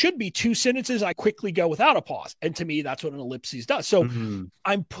there should be two sentences, I quickly go without a pause. And to me, that's what an ellipses does. So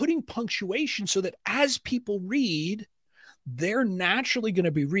I'm putting punctuation so that as people read, they're naturally going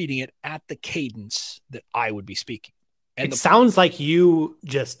to be reading it at the cadence that I would be speaking. And it sounds like you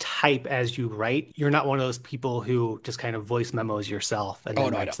just type as you write. You're not one of those people who just kind of voice memos yourself and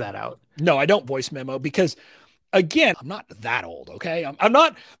then writes that out. No, I don't voice memo because, again, I'm not that old, okay? I'm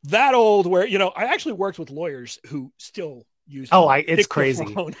not that old where, I actually worked with lawyers who still use it's crazy.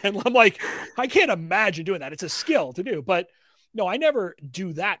 And I'm like, I can't imagine doing that. It's a skill to do, but no, I never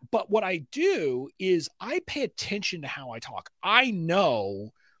do that. But what I do is I pay attention to how I talk. I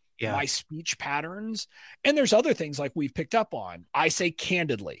know my speech patterns, and there's other things like we've picked up on. I say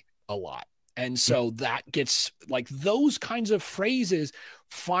candidly a lot. And so that gets like those kinds of phrases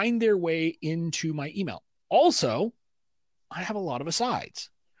find their way into my email. Also, I have a lot of asides.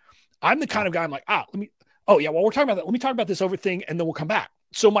 I'm the kind of guy I'm like, while we're talking about that, let me talk about this over thing and then we'll come back.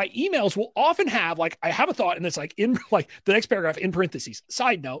 So my emails will often have like, I have a thought and it's like in like the next paragraph in parentheses,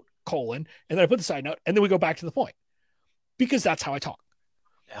 side note, colon, and then I put the side note and then we go back to the point because that's how I talk.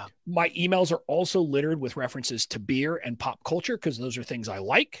 Yeah. My emails are also littered with references to beer and pop culture because those are things I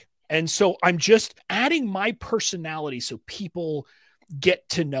like. And so I'm just adding my personality so people get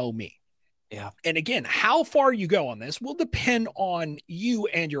to know me. Yeah. And again, how far you go on this will depend on you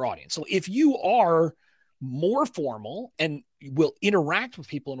and your audience. So if you are more formal and will interact with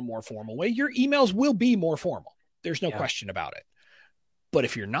people in a more formal way, your emails will be more formal. There's no question about it. But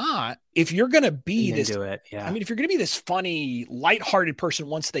if you're not, if you're going to be this, if you're going to be this funny, lighthearted person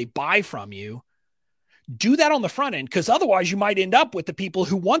once they buy from you, do that on the front end, because otherwise you might end up with the people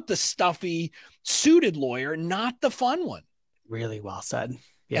who want the stuffy, suited lawyer, not the fun one. Really well said.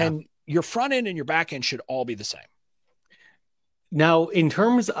 Yeah. And your front end and your back end should all be the same. Now, in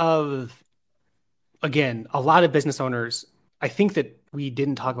terms of, again, a lot of business owners, I think that we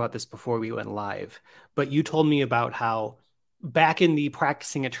didn't talk about this before we went live, but you told me about how back in the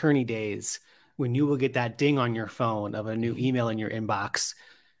practicing attorney days, when you will get that ding on your phone of a new email in your inbox,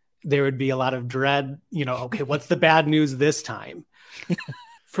 there would be a lot of dread, okay, what's the bad news this time?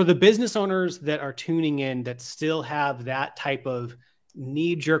 For the business owners that are tuning in that still have that type of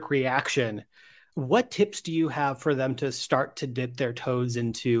knee-jerk reaction, what tips do you have for them to start to dip their toes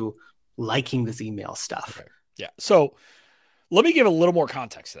into liking this email stuff? Okay. Yeah. So let me give a little more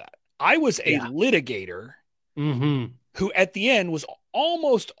context to that. I was a litigator who at the end was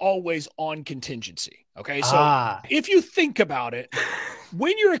almost always on contingency. Okay. So if you think about it,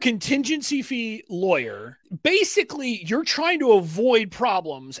 when you're a contingency fee lawyer, basically you're trying to avoid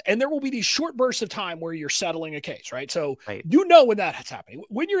problems, and there will be these short bursts of time where you're settling a case, right? So when that's happening,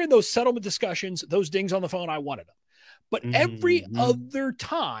 when you're in those settlement discussions, those dings on the phone, I wanted them. But every other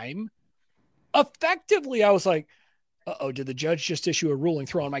time, effectively, I was like, did the judge just issue a ruling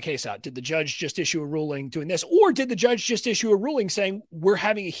throwing my case out? Did the judge just issue a ruling doing this? Or did the judge just issue a ruling saying we're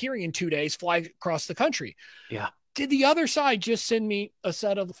having a hearing in 2 days, fly across the country? Yeah. Did the other side just send me a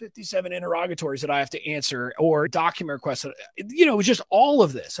set of 57 interrogatories that I have to answer or document requests? It was just all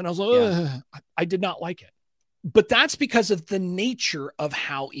of this. And I was like, I did not like it. But that's because of the nature of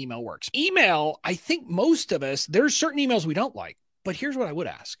how email works. Email, I think most of us, there's certain emails we don't like. But here's what I would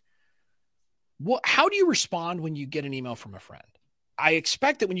ask. How do you respond when you get an email from a friend? I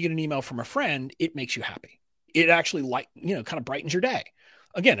expect that when you get an email from a friend, it makes you happy. It actually kind of brightens your day.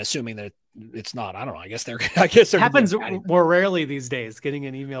 Again, assuming that it's not, I don't know. I guess they're happens more rarely these days, getting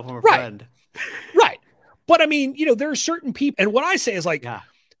an email from a friend. Right. But I mean, there are certain people, and what I say is like,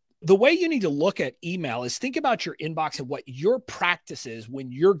 the way you need to look at email is think about your inbox and what your practice is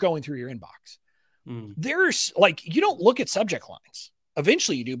when you're going through your inbox. There's like, you don't look at subject lines.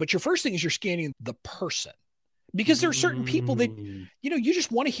 Eventually you do, but your first thing is you're scanning the person, because there are certain people that, you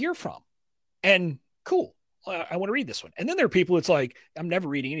just want to hear from, and cool. I want to read this one. And then there are people, it's like, I'm never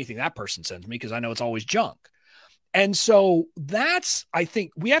reading anything that person sends me because I know it's always junk. And so that's, I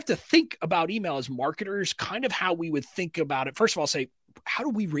think we have to think about email as marketers, kind of how we would think about it. First of all, say, how do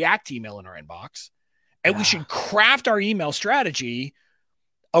we react to email in our inbox? And we should craft our email strategy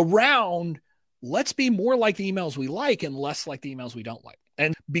around, let's be more like the emails we like and less like the emails we don't like.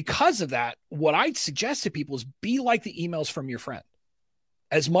 And because of that, what I'd suggest to people is be like the emails from your friend.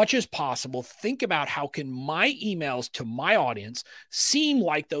 As much as possible, think about how can my emails to my audience seem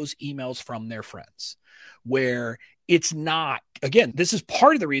like those emails from their friends, where it's not, again, this is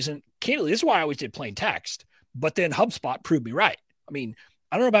part of the reason, candidly, this is why I always did plain text, but then HubSpot proved me right. I mean,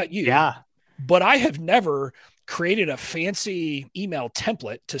 I don't know about you, but I have never created a fancy email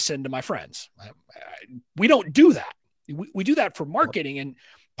template to send to my friends. We don't do that. We do that for marketing. And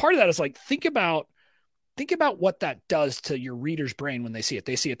part of that is like, think about what that does to your reader's brain when they see it.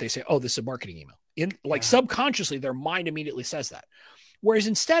 They see it, they say, oh, this is a marketing email. Subconsciously, their mind immediately says that. Whereas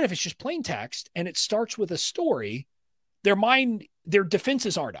instead, if it's just plain text and it starts with a story, their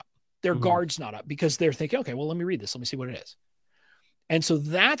defenses aren't up. Their Mhm. guard's not up because they're thinking, okay, well, let me read this. Let me see what it is. And so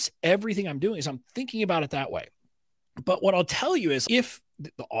that's everything I'm doing is I'm thinking about it that way. But what I'll tell you is if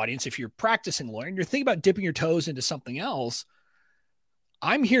the audience, if you're practicing lawyer and you're thinking about dipping your toes into something else,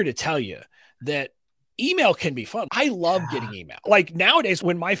 I'm here to tell you that email can be fun. I love getting email. Like nowadays,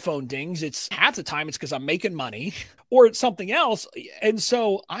 when my phone dings, it's half the time it's because I'm making money or it's something else. And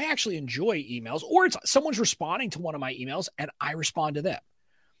so I actually enjoy emails, or it's someone's responding to one of my emails and I respond to them.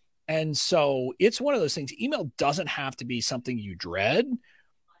 And so it's one of those things. Email doesn't have to be something you dread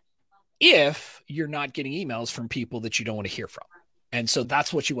if you're not getting emails from people that you don't want to hear from. And so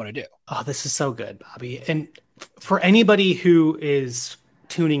that's what you want to do. Oh, this is so good, Bobby. And for anybody who is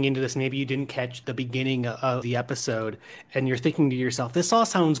tuning into this, maybe you didn't catch the beginning of the episode and you're thinking to yourself, this all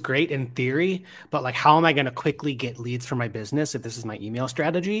sounds great in theory, but like, how am I going to quickly get leads for my business if this is my email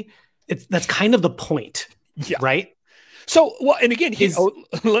strategy? That's kind of the point, right? So, well, and again,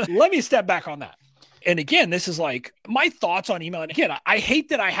 let me step back on that. And again, this is like my thoughts on email. And again, I hate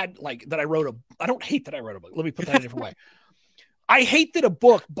that I don't hate that I wrote a book. Let me put that in a different way. I hate that a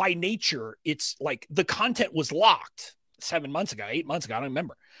book by nature, it's like the content was locked 7 months ago, 8 months ago. I don't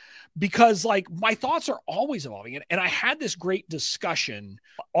remember, because like my thoughts are always evolving. And I had this great discussion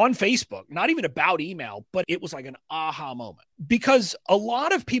on Facebook, not even about email, but it was like an aha moment, because a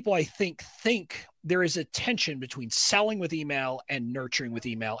lot of people, I think there is a tension between selling with email and nurturing with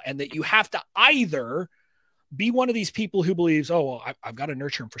email. And that you have to either be one of these people who believes, oh, well, I've got to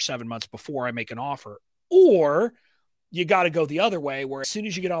nurture them for 7 months before I make an offer, or you got to go the other way, where as soon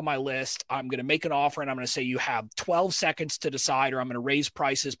as you get on my list, I'm going to make an offer and I'm going to say you have 12 seconds to decide, or I'm going to raise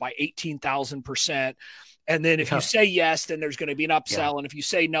prices by 18,000%. And then if you say yes, then there's going to be an upsell. And if you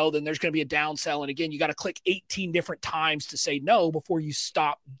say no, then there's going to be a downsell. And again, you got to click 18 different times to say no before you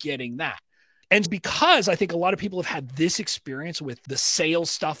stop getting that. And because I think a lot of people have had this experience with the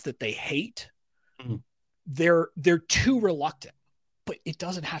sales stuff that they hate, they're too reluctant. But it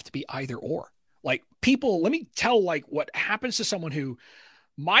doesn't have to be either or. Like people, let me tell like what happens to someone who,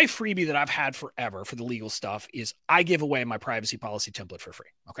 my freebie that I've had forever for the legal stuff is I give away my privacy policy template for free.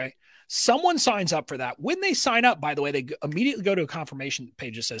 Okay. Someone signs up for that. When they sign up, by the way, they immediately go to a confirmation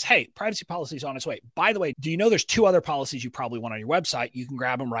page that says, hey, privacy policy is on its way. By the way, do you know there's 2 other policies you probably want on your website? You can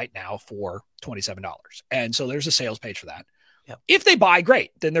grab them right now for $27. And so there's a sales page for that. Yep. If they buy,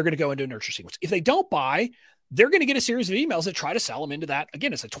 great. Then they're going to go into a nurture sequence. If they don't buy, they're going to get a series of emails that try to sell them into that.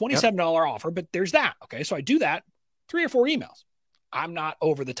 Again, it's a $27 offer, but there's that. Okay. So I do that 3 or 4 emails. I'm not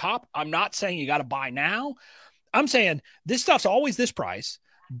over the top. I'm not saying you got to buy now. I'm saying this stuff's always this price,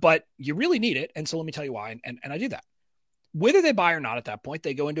 but you really need it. And so let me tell you why. And I do that. Whether they buy or not at that point,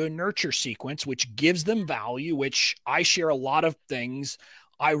 they go into a nurture sequence, which gives them value, which I share a lot of things,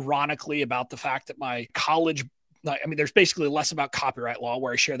 ironically, about the fact that my college, I mean, there's basically less about copyright law,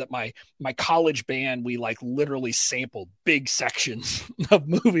 where I share that my college band, we like literally sampled big sections of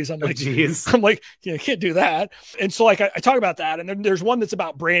movies. I'm like, yeah, I can't do that. And so like, I talk about that. And then there's one that's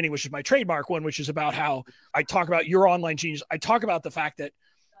about branding, which is my trademark one, which is about how I talk about your online genius. I talk about the fact that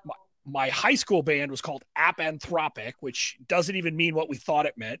my high school band was called Apanthropic, which doesn't even mean what we thought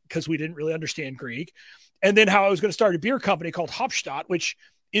it meant because we didn't really understand Greek. And then how I was going to start a beer company called Hauptstadt, which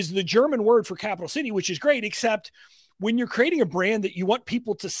is the German word for capital city, which is great, except when you're creating a brand that you want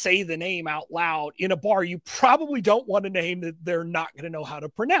people to say the name out loud in a bar, you probably don't want a name that they're not going to know how to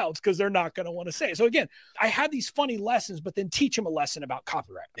pronounce because they're not going to want to say it. So again, I had these funny lessons, but then teach them a lesson about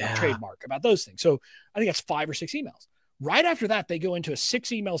copyright, about trademark, about those things. So I think that's 5 or 6 emails. Right after that, they go into a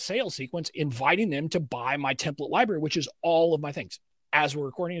 6 email sales sequence, inviting them to buy my template library, which is all of my things. As we're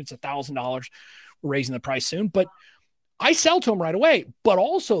recording, it's $1,000. We're raising the price soon, but I sell to them right away. But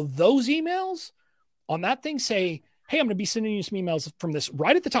also those emails on that thing say, hey, I'm going to be sending you some emails from this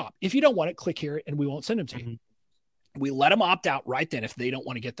right at the top. If you don't want it, click here and we won't send them to you. We let them opt out right then if they don't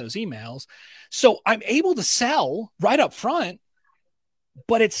want to get those emails. So I'm able to sell right up front,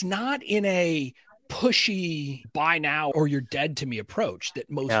 but it's not in a pushy buy now or you're dead to me approach that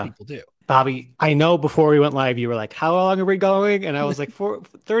most people do. Bobby, I know before we went live, you were like, how long are we going? And I was like,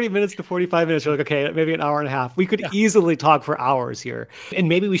 30 minutes to 45 minutes. You're like, okay, maybe an hour and a half. We could easily talk for hours here. And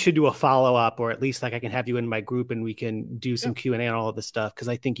maybe we should do a follow-up, or at least like I can have you in my group and we can do some Q&A on all of this stuff. Cause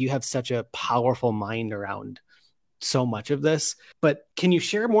I think you have such a powerful mind around so much of this. But can you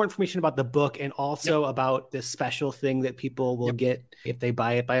share more information about the book and also about this special thing that people will get if they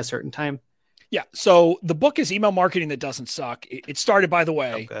buy it by a certain time? Yeah. So the book is Email Marketing That Doesn't Suck. It started, by the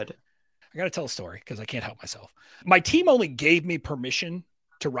way, good. I got to tell a story because I can't help myself. My team only gave me permission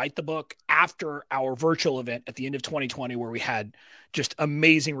to write the book after our virtual event at the end of 2020, where we had just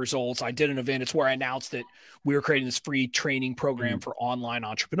amazing results. I did an event. It's where I announced that we were creating this free training program for online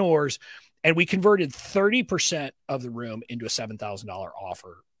entrepreneurs. And we converted 30% of the room into a $7,000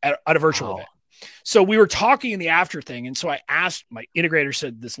 offer at a virtual event. So we were talking in the after thing. And so I asked, my integrator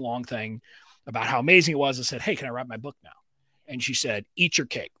said this long thing about how amazing it was. I said, hey, can I write my book now? And she said, eat your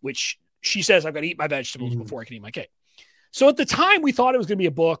cake, which she says, I've got to eat my vegetables before I can eat my cake. So at the time we thought it was going to be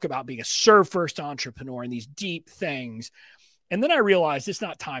a book about being a serve first entrepreneur and these deep things. And then I realized it's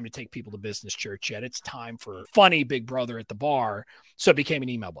not time to take people to business church yet. It's time for funny big brother at the bar. So it became an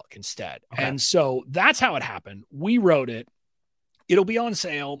email book instead. Okay. And so that's how it happened. We wrote it. It'll be on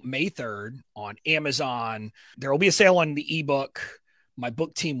sale May 3rd on Amazon. There will be a sale on the ebook. My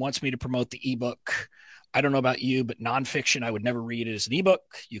book team wants me to promote the ebook. I don't know about you, but nonfiction, I would never read it as an ebook.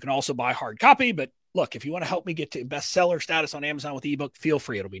 You can also buy hard copy, but look, if you want to help me get to bestseller status on Amazon with the ebook, feel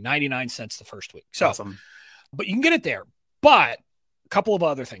free. It'll be 99 cents the first week. So, awesome. But you can get it there. But a couple of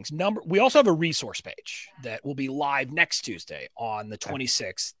other things. We also have a resource page that will be live next Tuesday on the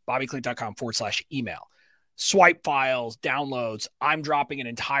 26th, bobbyklink.com/email. Swipe files, downloads. I'm dropping an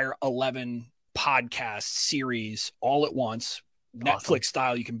entire 11 podcast series all at once, awesome. Netflix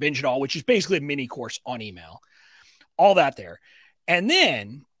style. You can binge it all, which is basically a mini course on email. All that there. And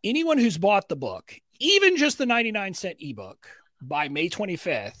then anyone who's bought the book, even just the 99-cent ebook, by May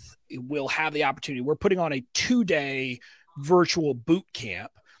 25th, will have the opportunity. We're putting on a 2-day virtual boot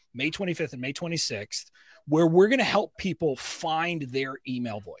camp, May 25th and May 26th, where we're going to help people find their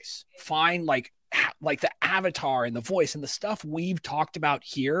email voice, find like the avatar and the voice and the stuff we've talked about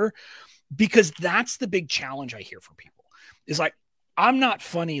here, because that's the big challenge I hear from people is like, I'm not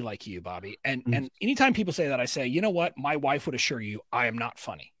funny like you, Bobby. And anytime people say that, I say, you know what? My wife would assure you I am not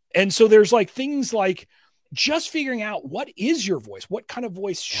funny. And so there's like things like just figuring out what is your voice? What kind of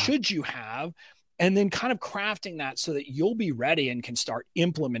voice should you have? And then kind of crafting that so that you'll be ready and can start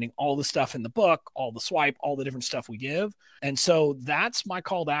implementing all the stuff in the book, all the swipe, all the different stuff we give. And so that's my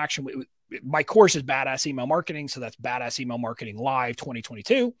call to action. My course is Badass Email Marketing. So that's Badass Email Marketing Live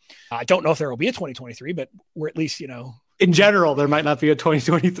 2022. I don't know if there will be a 2023, but we're at least, in general, there might not be a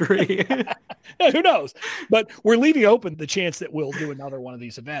 2023. Who knows? But we're leaving open the chance that we'll do another one of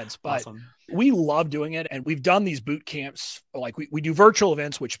these events. But awesome. We love doing it. And we've done these boot camps. Like we do virtual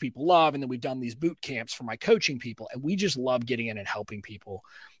events, which people love. And then we've done these boot camps for my coaching people. And we just love getting in and helping people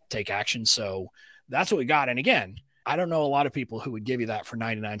take action. So that's what we got. And again, I don't know a lot of people who would give you that for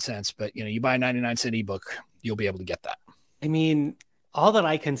 99 cents, but you buy a 99-cent ebook, you'll be able to get that. I mean, all that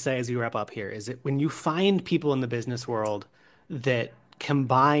I can say as we wrap up here is that when you find people in the business world that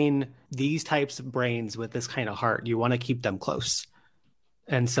combine these types of brains with this kind of heart, you want to keep them close.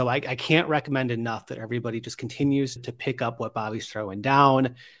 And so I can't recommend enough that everybody just continues to pick up what Bobby's throwing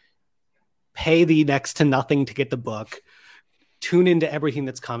down, pay the next to nothing to get the book, tune into everything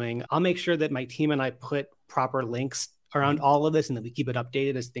that's coming. I'll make sure that my team and I put proper links around all of this and that we keep it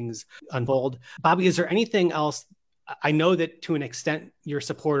updated as things unfold. Bobby, is there anything else? I know that to an extent your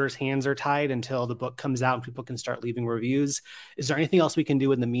supporters' hands are tied until the book comes out and people can start leaving reviews. Is there anything else we can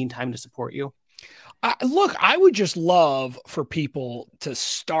do in the meantime to support you? Look, I would just love for people to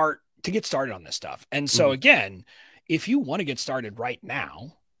get started on this stuff. And so again, if you want to get started right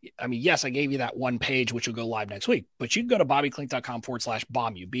now, I mean, yes, I gave you that one page, which will go live next week, but you can go to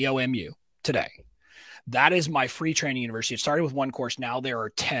bobbyklink.com/BOMU, BOMU today. That is my free training university. It started with one course. Now there are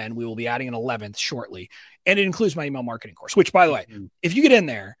 10. We will be adding an 11th shortly. And it includes my email marketing course, which, by the way, if you get in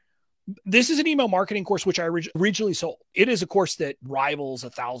there, this is an email marketing course, which I originally sold. It is a course that rivals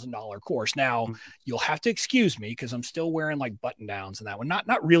 $1,000 course. Now, you'll have to excuse me because I'm still wearing like button downs and that one.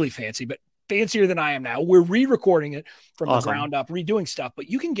 Not really fancy, but fancier than I am now. We're re-recording it from the ground up, redoing stuff, but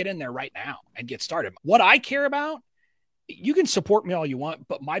you can get in there right now and get started. What I care about, you can support me all you want,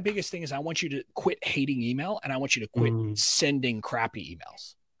 but my biggest thing is I want you to quit hating email and I want you to quit sending crappy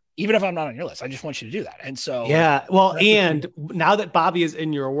emails. Even if I'm not on your list, I just want you to do that. And so, yeah, well, and now that Bobby is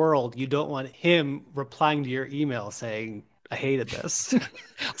in your world, you don't want him replying to your email saying, I hated this.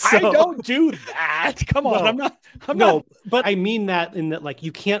 I don't do that. Come on. I'm not. But I mean that in that, like,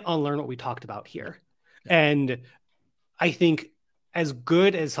 you can't unlearn what we talked about here. Yeah. And I think as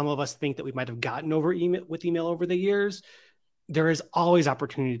good as some of us think that we might have gotten over email over the years, there is always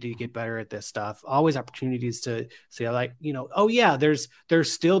opportunity to get better at this stuff. Always opportunities to say, like, oh yeah, there's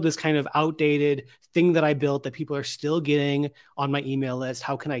still this kind of outdated thing that I built that people are still getting on my email list.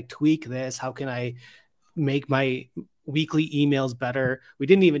 How can I tweak this? How can I make my weekly emails better? We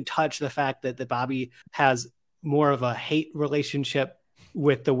didn't even touch the fact that Bobby has more of a hate relationship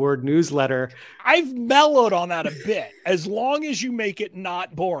with the word newsletter. I've mellowed on that a bit, as long as you make it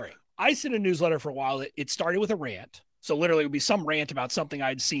not boring. I sent a newsletter for a while. It started with a rant. So literally it would be some rant about something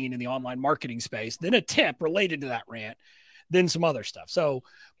I'd seen in the online marketing space, then a tip related to that rant, then some other stuff. So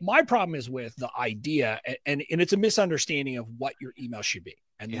my problem is with the idea, and it's a misunderstanding of what your email should be.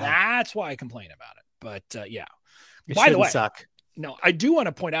 And that's why I complain about it. But yeah. It By the way, suck. No, I do want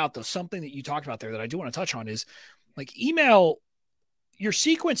to point out, though, something that you talked about there that I do want to touch on is like email, your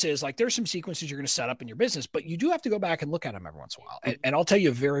sequences, like there's some sequences you're going to set up in your business, but you do have to go back and look at them every once in a while. And I'll tell you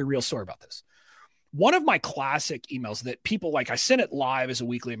a very real story about this. One of my classic emails that people like, I sent it live as a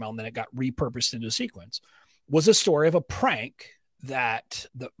weekly email and then it got repurposed into a sequence, was a story of a prank that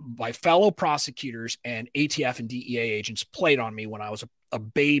my fellow prosecutors and ATF and DEA agents played on me when I was a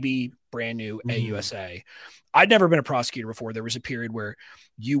baby, brand new AUSA. I'd never been a prosecutor before. There was a period where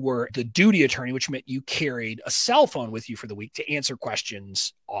you were the duty attorney, which meant you carried a cell phone with you for the week to answer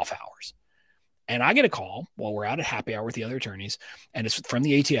questions off hours. And I get a call while we're out at happy hour with the other attorneys, and it's from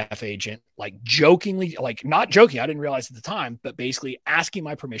the ATF agent, like jokingly, like not joking, I didn't realize at the time, but basically asking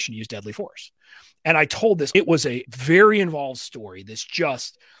my permission to use deadly force. And I told this, it was a very involved story. This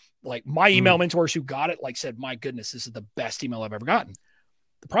just like my email mentors who got it, like said, my goodness, this is the best email I've ever gotten.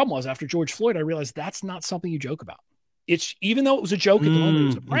 The problem was after George Floyd, I realized that's not something you joke about. It's even though it was a joke at the moment, it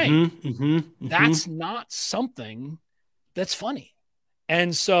was a prank. That's not something that's funny.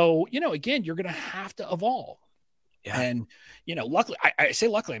 And so, you know, again, you're going to have to evolve. Yeah. And, you know, luckily, I say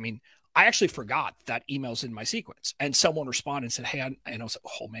luckily, I mean, I actually forgot that email's in my sequence and someone responded and said, hey, and I was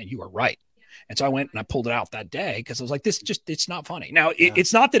like, oh man, you are right. And so I went and I pulled it out that day because I was like, it's not funny. Now,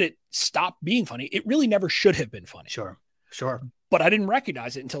 it's not that it stopped being funny. It really never should have been funny. Sure. But I didn't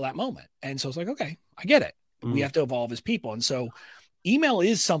recognize it until that moment. And so I was like, okay, I get it. We have to evolve as people. And so email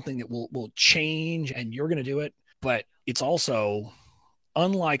is something that will change and you're going to do it. But it's also,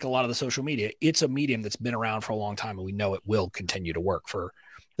 unlike a lot of the social media, it's a medium that's been around for a long time and we know it will continue to work for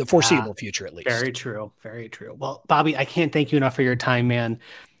the foreseeable future, at least. Very true. Very true. Well, Bobby, I can't thank you enough for your time, man.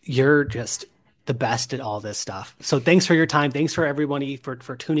 You're just the best at all this stuff. So thanks for your time. Thanks for everybody for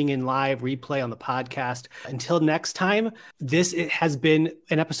tuning in live, replay on the podcast. Until next time, this has been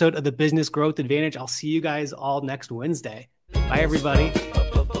an episode of the Business Growth Advantage. I'll see you guys all next Wednesday. Bye, everybody.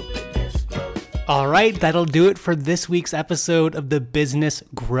 All right, that'll do it for this week's episode of the Business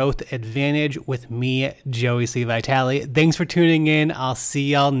Growth Advantage with me, Joey C. Vitale. Thanks for tuning in. I'll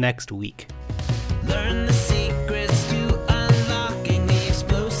see y'all next week.